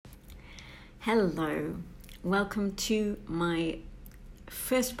Hello, welcome to my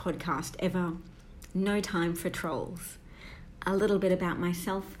first podcast ever, No Time for Trolls. A little bit about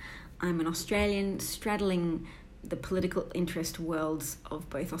myself. I'm an Australian straddling the political interest worlds of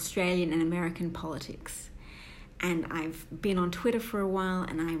both Australian and American politics. And I've been on Twitter for a while,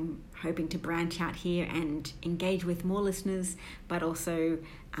 and I'm hoping to branch out here and engage with more listeners, but also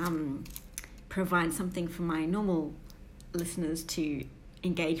provide something for my normal listeners to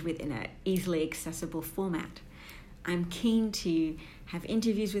engage with in an easily accessible format. I'm keen to have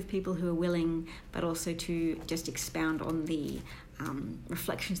interviews with people who are willing, but also to just expound on the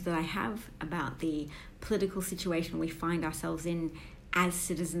reflections that I have about the political situation we find ourselves in as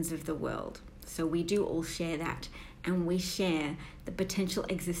citizens of the world. So we do all share that, and we share the potential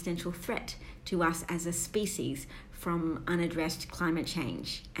existential threat to us as a species from unaddressed climate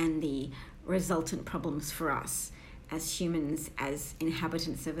change and the resultant problems for us as humans, as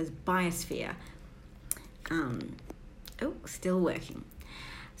inhabitants of a biosphere. Still working.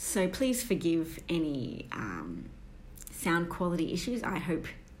 So please forgive any sound quality issues. I hope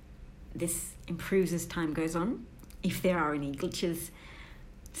this improves as time goes on. If there are any glitches,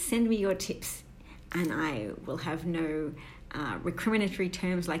 send me your tips, and I will have no recriminatory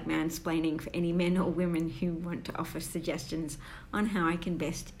terms like mansplaining for any men or women who want to offer suggestions on how I can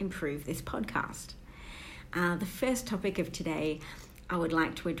best improve this podcast. The first topic of today, I would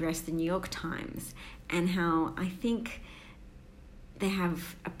like to address the New York Times and how I think they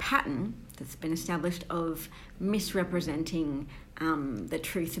have a pattern that's been established of misrepresenting the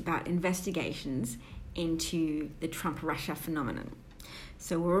truth about investigations into the Trump-Russia phenomenon.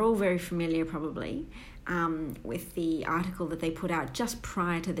 So we're all very familiar probably with the article that they put out just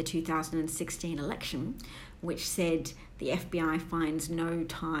prior to the 2016 election, which said the FBI finds no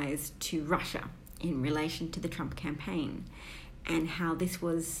ties to Russia in relation to the Trump campaign, and how this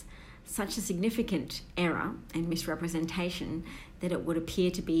was such a significant error and misrepresentation that it would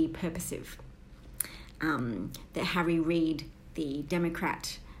appear to be purposive. That Harry Reid, the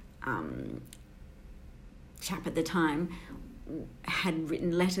Democrat chap at the time, had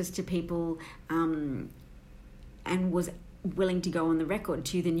written letters to people and was willing to go on the record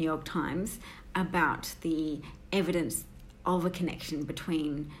to the New York Times about the evidence of a connection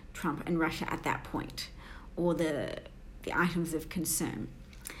between Trump and Russia at that point, or the items of concern.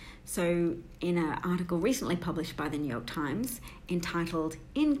 So in an article recently published by the New York Times entitled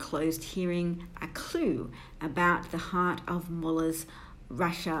 "In Closed Hearing, a Clue About the Heart of Mueller's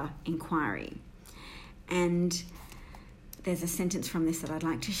Russia Inquiry." And there's a sentence from this that I'd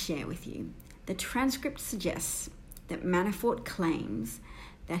like to share with you. The transcript suggests that Manafort claims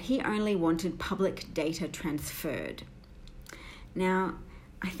that he only wanted public data transferred. Now,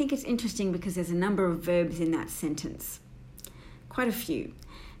 I think it's interesting because there's a number of verbs in that sentence, quite a few.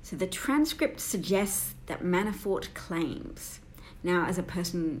 So the transcript suggests that Manafort claims. Now, as a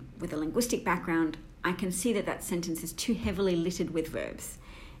person with a linguistic background, I can see that that sentence is too heavily littered with verbs.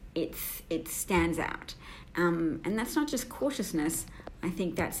 It stands out. And that's not just cautiousness. I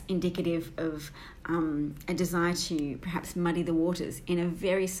think that's indicative of a desire to perhaps muddy the waters in a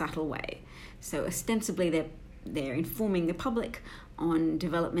very subtle way. So ostensibly they're informing the public on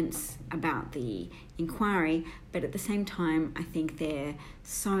developments about the inquiry, but at the same time, I think they're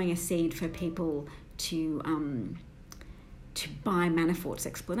sowing a seed for people to buy Manafort's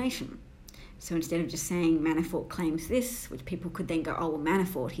explanation. So instead of just saying Manafort claims this, which people could then go, oh, well,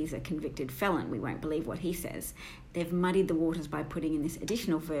 Manafort, he's a convicted felon, we won't believe what he says. They've muddied the waters by putting in this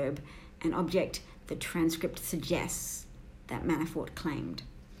additional verb, an object the transcript suggests that Manafort claimed.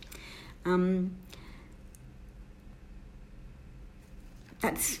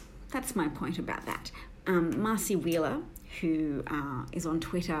 That's my point about that. Marcy Wheeler, who is on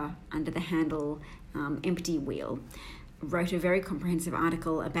Twitter under the handle Empty Wheel, wrote a very comprehensive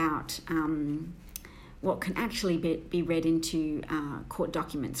article about what can actually be read into court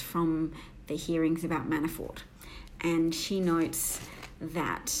documents from the hearings about Manafort. And she notes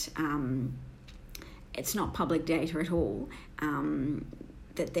that it's not public data at all,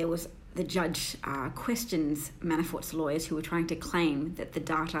 that the judge questions Manafort's lawyers who were trying to claim that the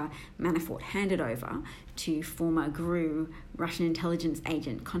data Manafort handed over to former GRU Russian intelligence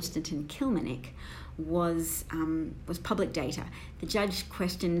agent Konstantin Kilimnik was public data. The judge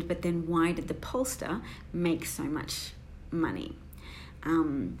questioned, but then why did the pollster make so much money?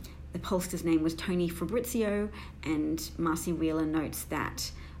 The pollster's name was Tony Fabrizio, and Marcy Wheeler notes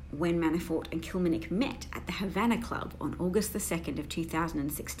that when Manafort and Kilimnik met at the Havana Club on August the 2nd of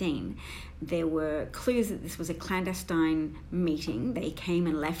 2016, there were clues that this was a clandestine meeting. They came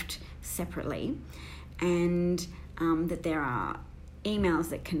and left separately, and that there are emails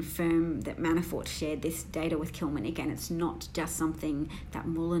that confirm that Manafort shared this data with Kilmarnock, and it's not just something that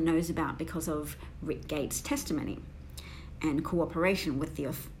Mueller knows about because of Rick Gates' testimony and cooperation with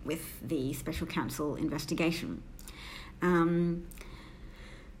the special counsel investigation. And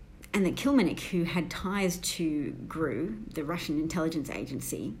that Kilmarnock, who had ties to GRU, the Russian intelligence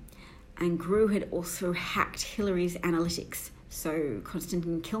agency, and GRU had also hacked Hillary's analytics. So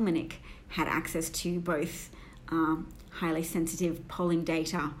Konstantin Kilmarnock had access to both highly sensitive polling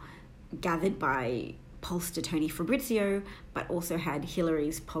data gathered by pollster Tony Fabrizio, but also had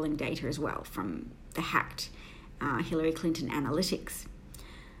Hillary's polling data as well from the hacked Hillary Clinton analytics.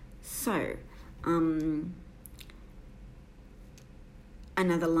 So,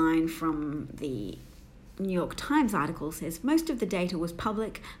 another line from the New York Times article says, most of the data was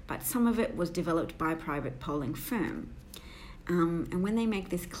public, but some of it was developed by a private polling firm. And when they make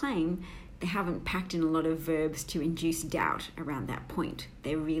this claim, they haven't packed in a lot of verbs to induce doubt around that point.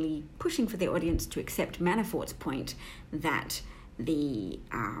 They're really pushing for the audience to accept Manafort's point that the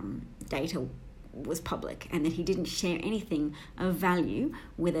data was public and that he didn't share anything of value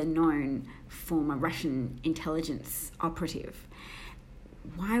with a known former Russian intelligence operative.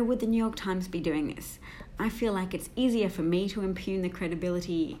 Why would the New York Times be doing this? I feel like it's easier for me to impugn the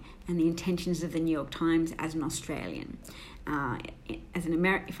credibility and the intentions of the New York Times as an Australian.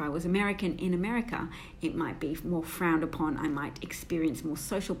 If I was American in America, it might be more frowned upon. I might experience more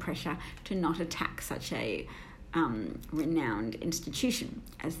social pressure to not attack such a renowned institution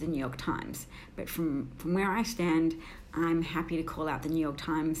as the New York Times. But from where I stand, I'm happy to call out the New York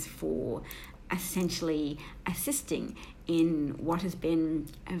Times for essentially assisting in what has been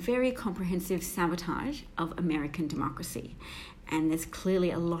a very comprehensive sabotage of American democracy. And there's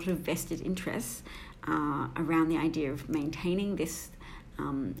clearly a lot of vested interests around the idea of maintaining this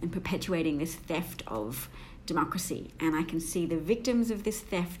and perpetuating this theft of democracy. And I can see the victims of this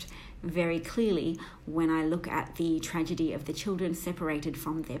theft very clearly when I look at the tragedy of the children separated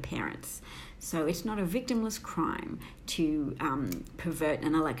from their parents. So it's not a victimless crime to pervert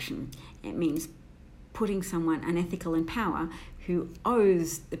an election. It means putting someone unethical in power who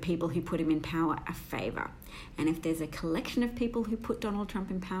owes the people who put him in power a favour. And if there's a collection of people who put Donald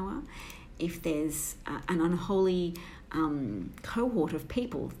Trump in power, if there's an unholy cohort of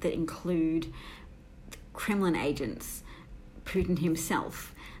people that include Kremlin agents, Putin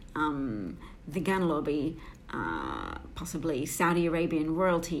himself, the gun lobby, possibly Saudi Arabian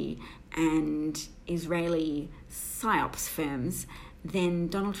royalty, and Israeli psyops firms, then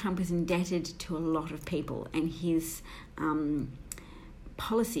Donald Trump is indebted to a lot of people, and his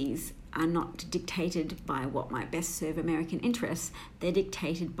policies are not dictated by what might best serve American interests. They're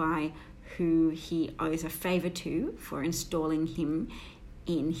dictated by who he owes a favour to for installing him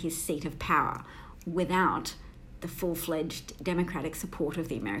in his seat of power without the full-fledged democratic support of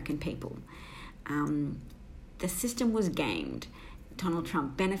the American people. The system was gamed. Donald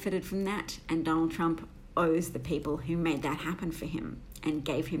Trump benefited from that, and Donald Trump owes the people who made that happen for him and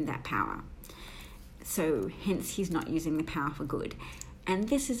gave him that power. So hence he's not using the power for good. And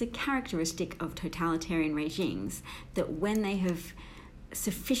this is a characteristic of totalitarian regimes, that when they have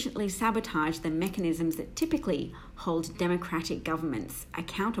sufficiently sabotaged the mechanisms that typically hold democratic governments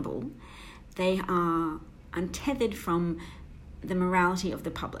accountable, they are untethered from the morality of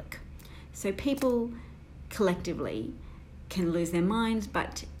the public. So people collectively can lose their minds,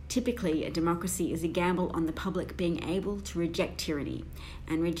 but typically a democracy is a gamble on the public being able to reject tyranny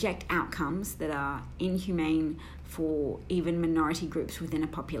and reject outcomes that are inhumane for even minority groups within a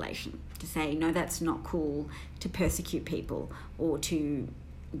population. To say, no, that's not cool to persecute people or to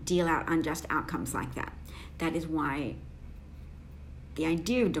deal out unjust outcomes like that. That is why the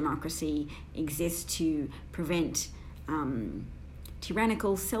idea of democracy exists to prevent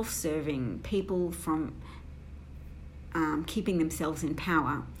tyrannical, self-serving people from keeping themselves in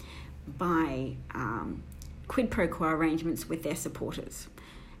power by quid pro quo arrangements with their supporters,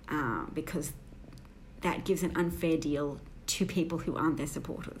 because that gives an unfair deal to people who aren't their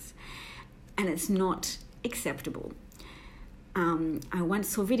supporters. And it's not acceptable. I once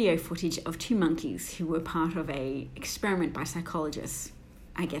saw video footage of two monkeys who were part of an experiment by psychologists,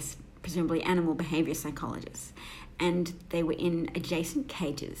 I guess presumably animal behavior psychologists, and they were in adjacent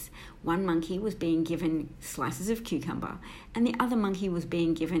cages. One monkey was being given slices of cucumber, and the other monkey was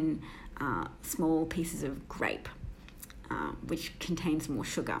being given small pieces of grape, which contains more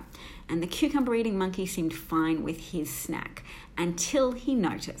sugar. And the cucumber-eating monkey seemed fine with his snack until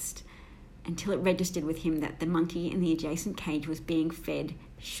it registered with him that the monkey in the adjacent cage was being fed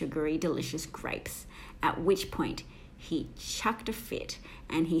sugary, delicious grapes, at which point he chucked a fit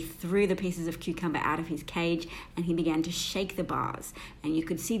and he threw the pieces of cucumber out of his cage and he began to shake the bars. And you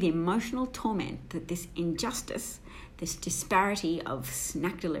could see the emotional torment that this injustice, this disparity of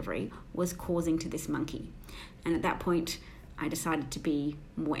snack delivery was causing to this monkey. And at that point, I decided to be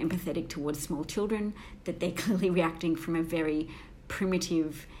more empathetic towards small children, that they're clearly reacting from a very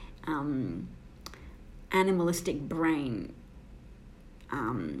primitive, animalistic brain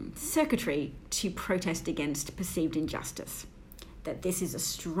circuitry to protest against perceived injustice. That this is a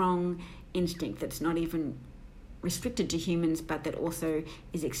strong instinct that's not even restricted to humans, but that also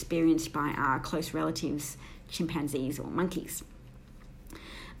is experienced by our close relatives, chimpanzees or monkeys.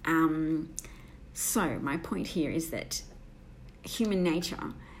 So my point here is that human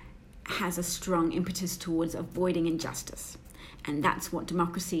nature has a strong impetus towards avoiding injustice, and that's what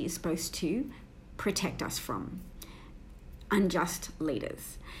democracy is supposed to protect us from. Unjust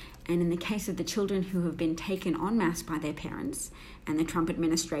leaders. And in the case of the children who have been taken en masse by their parents, and the Trump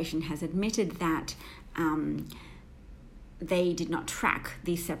administration has admitted that they did not track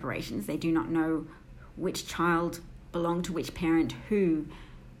these separations, they do not know which child belonged to which parent, who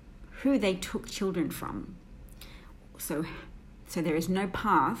they took children from. So there is no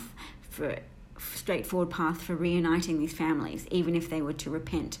straightforward path for reuniting these families, even if they were to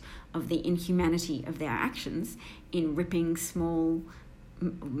repent of the inhumanity of their actions in ripping small,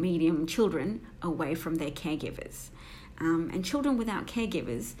 medium children away from their caregivers. And children without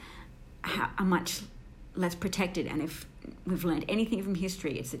caregivers are much less protected. And if we've learned anything from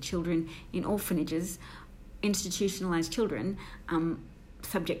history, it's that children in orphanages, institutionalized children,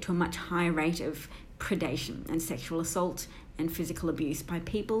 subject to a much higher rate of predation and sexual assault and physical abuse by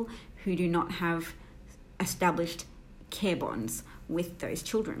people who do not have established care bonds with those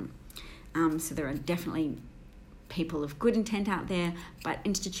children. So there are definitely people of good intent out there, but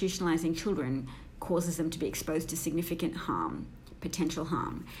institutionalizing children causes them to be exposed to significant harm, potential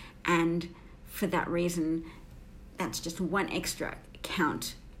harm. And for that reason, that's just one extra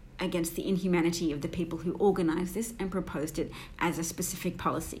count against the inhumanity of the people who organised this and proposed it as a specific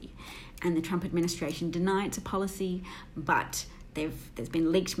policy. And the Trump administration denied it's a policy, but there's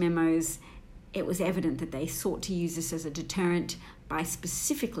been leaked memos. It was evident that they sought to use this as a deterrent by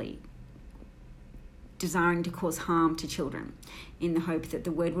specifically desiring to cause harm to children, in the hope that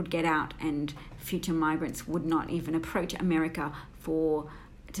the word would get out and future migrants would not even approach America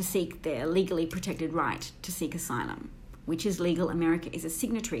to seek their legally protected right to seek asylum, which is legal. America is a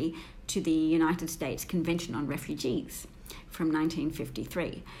signatory to the United States Convention on Refugees from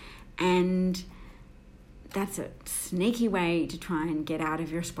 1953. And that's a sneaky way to try and get out of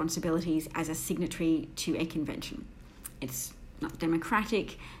your responsibilities as a signatory to a convention. It's not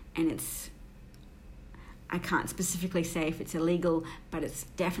democratic, and I can't specifically say if it's illegal, but it's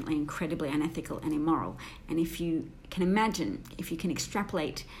definitely incredibly unethical and immoral. And if you can imagine, if you can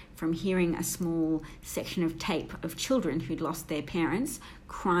extrapolate from hearing a small section of tape of children who'd lost their parents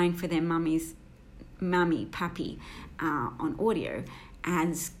crying for their mummy, pappy, on audio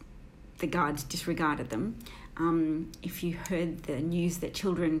as the guards disregarded them, if you heard the news that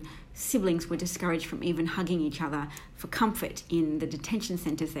siblings were discouraged from even hugging each other for comfort in the detention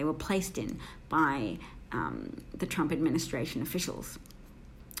centres they were placed in by the Trump administration officials.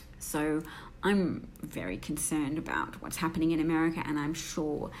 So I'm very concerned about what's happening in America, and I'm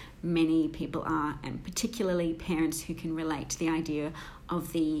sure many people are, and particularly parents who can relate to the idea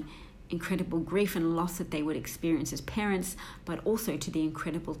of the incredible grief and loss that they would experience as parents, but also to the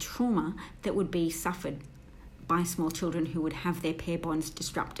incredible trauma that would be suffered by small children who would have their pair bonds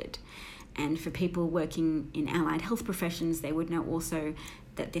disrupted. And for people working in allied health professions, they would know also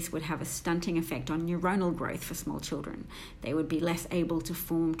that this would have a stunting effect on neuronal growth for small children. They would be less able to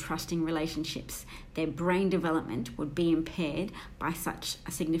form trusting relationships. Their brain development would be impaired by such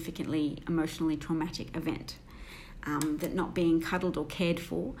a significantly emotionally traumatic event. That not being cuddled or cared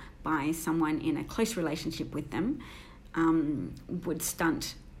for by someone in a close relationship with them would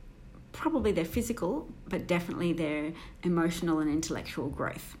stunt probably their physical, but definitely their emotional and intellectual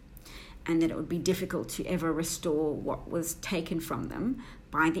growth. And that it would be difficult to ever restore what was taken from them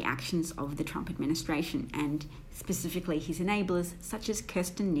by the actions of the Trump administration, and specifically his enablers such as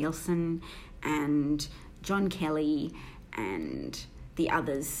Kirstjen Nielsen and John Kelly and the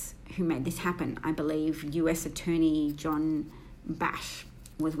others who made this happen. I believe US Attorney John Bash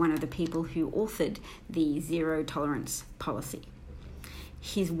was one of the people who authored the zero tolerance policy.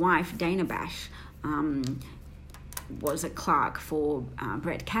 His wife, Dana Bash, was a clerk for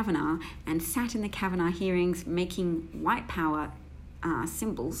Brett Kavanaugh and sat in the Kavanaugh hearings making white power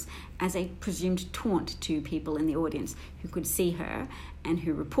symbols as a presumed taunt to people in the audience who could see her and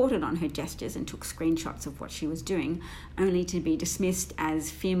who reported on her gestures and took screenshots of what she was doing, only to be dismissed as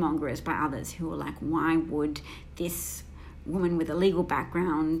fearmongers by others who were like, why would this woman with a legal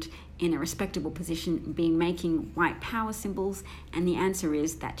background in a respectable position be making white power symbols? And the answer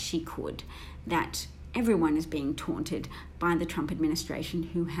is that she could, that everyone is being taunted by the Trump administration,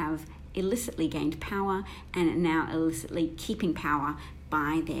 who have illicitly gained power and are now illicitly keeping power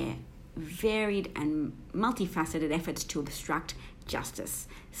by their varied and multifaceted efforts to obstruct justice,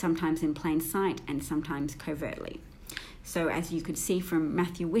 sometimes in plain sight and sometimes covertly. So as you could see from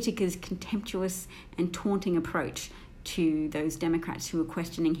Matthew Whitaker's contemptuous and taunting approach to those Democrats who were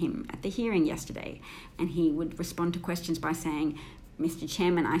questioning him at the hearing yesterday, and he would respond to questions by saying, "Mr.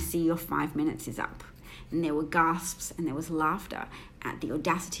 Chairman, I see your 5 minutes is up." And there were gasps and there was laughter at the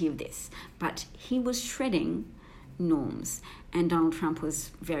audacity of this. But he was shredding norms. And Donald Trump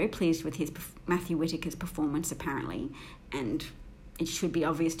was very pleased with his Matthew Whitaker's performance, apparently. And it should be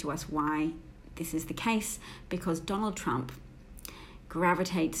obvious to us why this is the case, because Donald Trump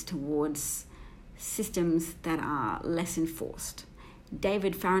gravitates towards systems that are less enforced.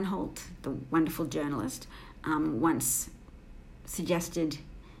 David Fahrenthold, the wonderful journalist, once suggested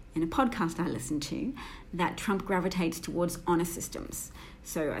in a podcast I listened to that Trump gravitates towards honor systems.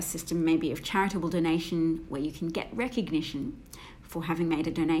 So a system maybe of charitable donation where you can get recognition for having made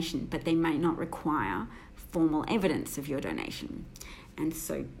a donation, but they may not require formal evidence of your donation. And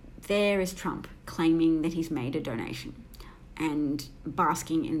so there is Trump claiming that he's made a donation and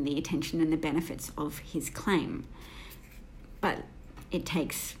basking in the attention and the benefits of his claim. But it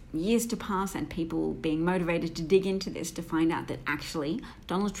takes years to pass and people being motivated to dig into this to find out that actually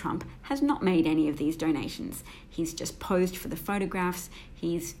Donald Trump has not made any of these donations. He's just posed for the photographs,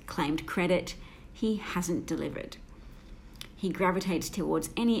 he's claimed credit, he hasn't delivered. He gravitates towards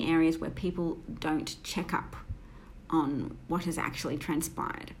any areas where people don't check up on what has actually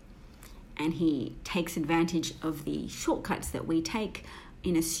transpired. And he takes advantage of the shortcuts that we take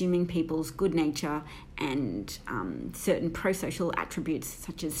in assuming people's good nature and certain pro-social attributes,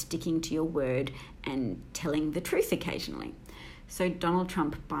 such as sticking to your word and telling the truth occasionally. So Donald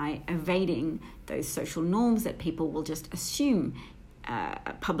Trump, by evading those social norms that people will just assume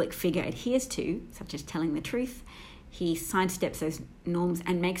a public figure adheres to, such as telling the truth, he sidesteps those norms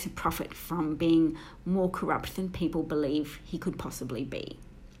and makes a profit from being more corrupt than people believe he could possibly be.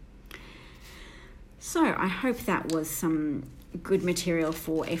 So I hope that was some good material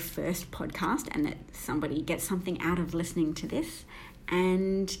for a first podcast and that somebody gets something out of listening to this.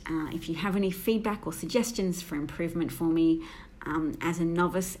 And if you have any feedback or suggestions for improvement for me, as a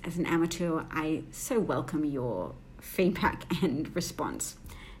novice, as an amateur, I so welcome your feedback and response.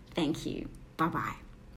 Thank you. Bye-bye.